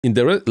In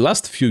the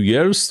last few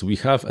years, we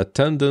have a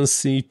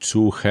tendency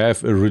to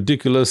have a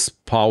ridiculous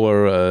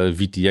power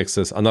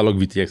VTXs, analog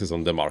VTXs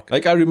on the market.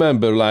 Like I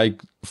remember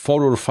like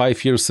 4 or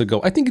 5 years ago,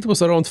 I think it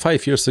was around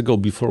 5 years ago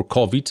before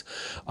COVID,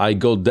 I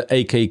got the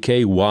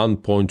AKK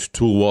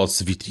 1.2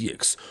 watts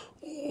VTX.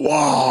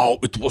 Wow,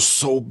 it was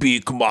so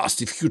big,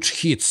 massive, huge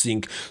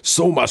heatsink,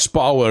 so much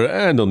power,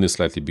 and on a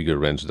slightly bigger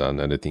range than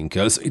anything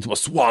else. It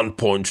was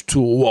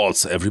 1.2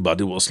 watts.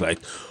 Everybody was like,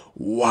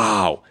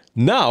 wow.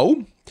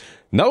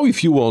 Now,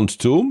 if you want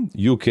to,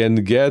 you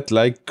can get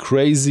like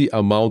crazy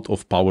amount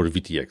of power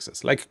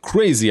VTXs, like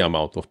crazy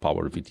amount of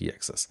power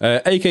VTXs.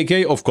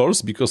 AKK, of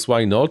course, because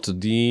why not?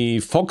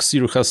 The Fox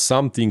here has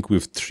something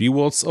with 3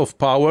 watts of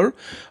power.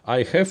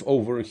 I have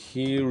over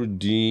here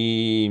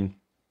the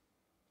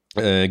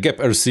Gap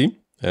RC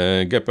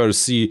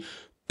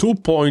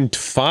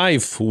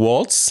 2.5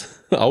 watts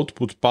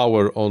output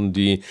power on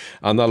the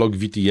analog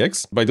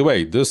VTX. By the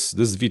way, this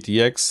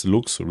VTX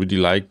looks really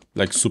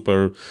like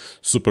super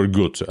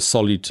good. A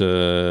solid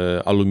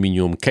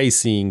aluminum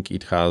casing.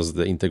 It has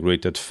the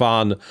integrated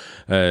fan.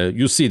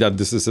 You see that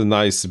this is a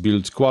nice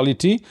build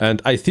quality. And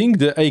I think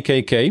the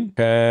AKK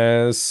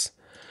has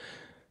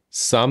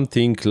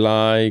something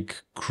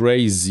like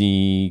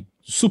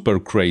super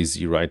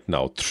crazy right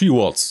now. 3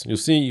 watts. You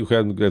see, you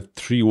can get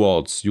 3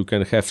 watts. You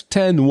can have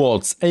 10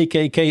 watts.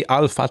 AKK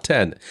Alpha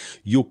 10.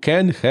 You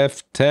can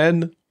have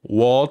 10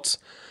 watts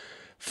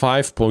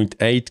 5.8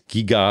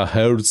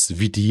 gigahertz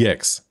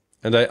VTX.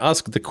 And I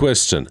ask the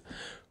question,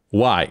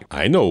 why?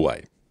 I know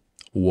why.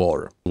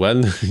 War.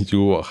 When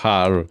you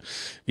are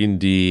in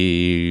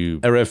the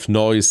RF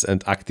noise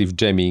and active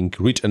jamming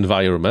rich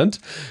environment,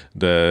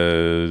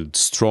 the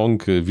strong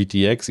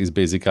VTX is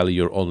basically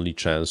your only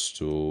chance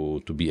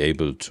to be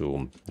able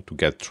to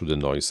get through the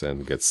noise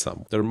and get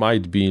some. There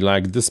might be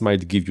like, this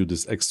might give you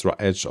this extra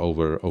edge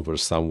over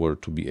somewhere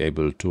to be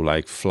able to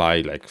like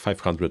fly like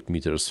 500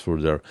 meters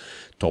further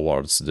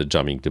towards the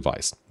jamming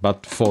device.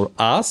 But for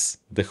us,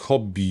 the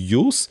hobby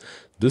use,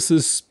 this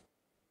is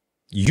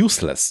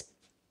useless.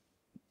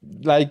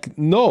 Like,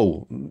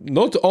 no,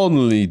 not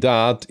only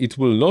that, it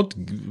will not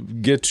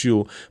get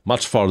you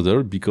much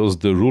farther because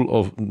the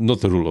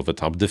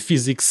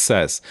physics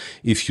says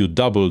if you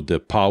double the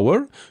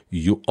power,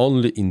 you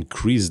only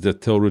increase the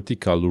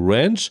theoretical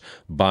range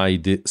by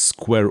the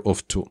square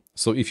of 2.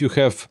 So if you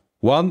have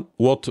 1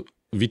 watt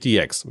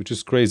VTX, which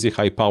is crazy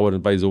high power,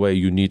 and by the way,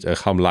 you need a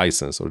ham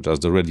license or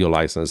just the radio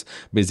license,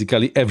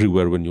 basically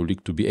everywhere when you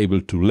need to be able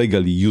to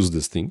legally use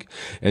this thing,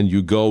 and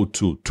you go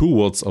to 2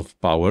 watts of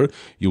power,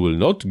 you will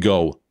not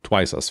go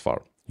twice as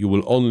far. You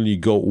will only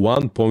go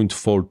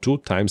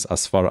 1.42 times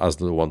as far as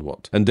the 1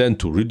 watt. And then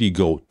to really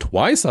go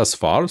twice as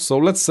far, so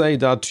let's say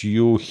that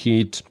you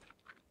hit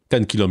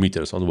 10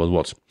 kilometers on 1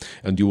 watt,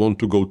 and you want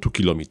to go 2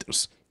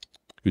 kilometers.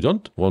 You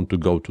don't want to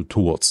go to 2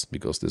 watts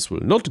because this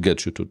will not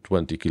get you to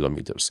 20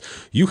 kilometers.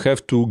 You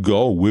have to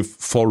go with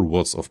 4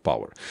 watts of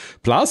power.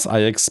 Plus,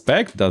 I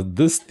expect that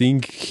this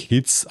thing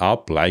heats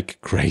up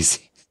like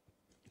crazy.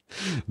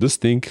 This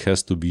thing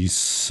has to be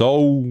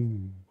so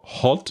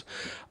hot.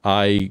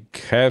 I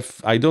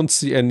don't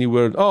see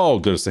anywhere. Oh,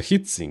 there's a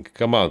heatsink.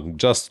 Come on,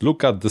 just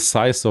look at the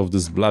size of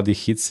this bloody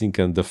heatsink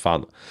and the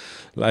fan.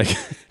 Like,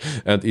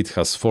 and it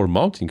has 4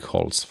 mounting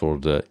holes for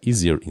the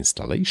easier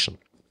installation.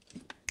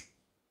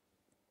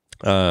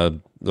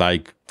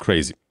 Like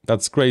crazy.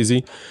 That's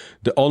crazy.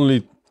 The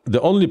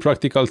only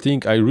practical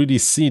thing I really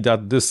see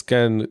that this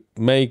can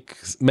make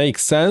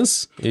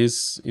sense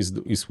is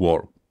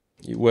war.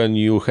 When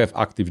you have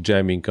active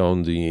jamming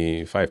on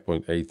the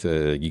 5.8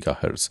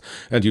 gigahertz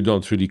and you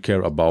don't really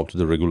care about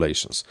the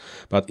regulations.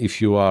 But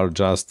if you are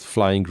just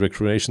flying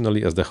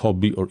recreationally as the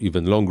hobby or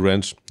even long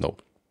range, no.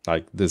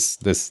 Like this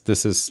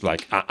is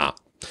like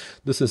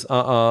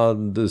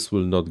This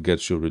will not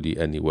get you really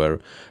anywhere.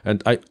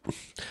 And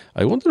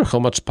I wonder how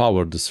much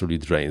power this really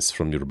drains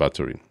from your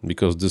battery,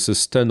 because this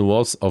is 10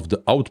 watts of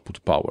the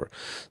output power.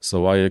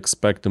 So I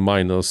expect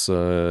minus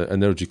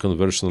energy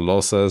conversion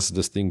losses.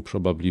 This thing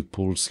probably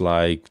pulls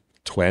like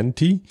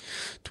 20,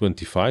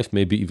 25,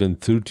 maybe even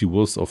 30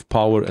 watts of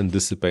power and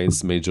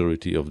dissipates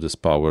majority of this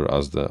power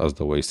as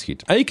the waste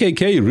heat.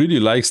 AKK really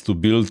likes to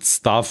build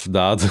stuff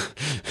that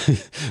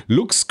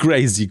looks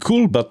crazy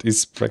cool, but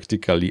is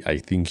practically, I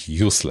think,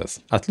 useless,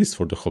 at least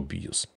for the hobby use.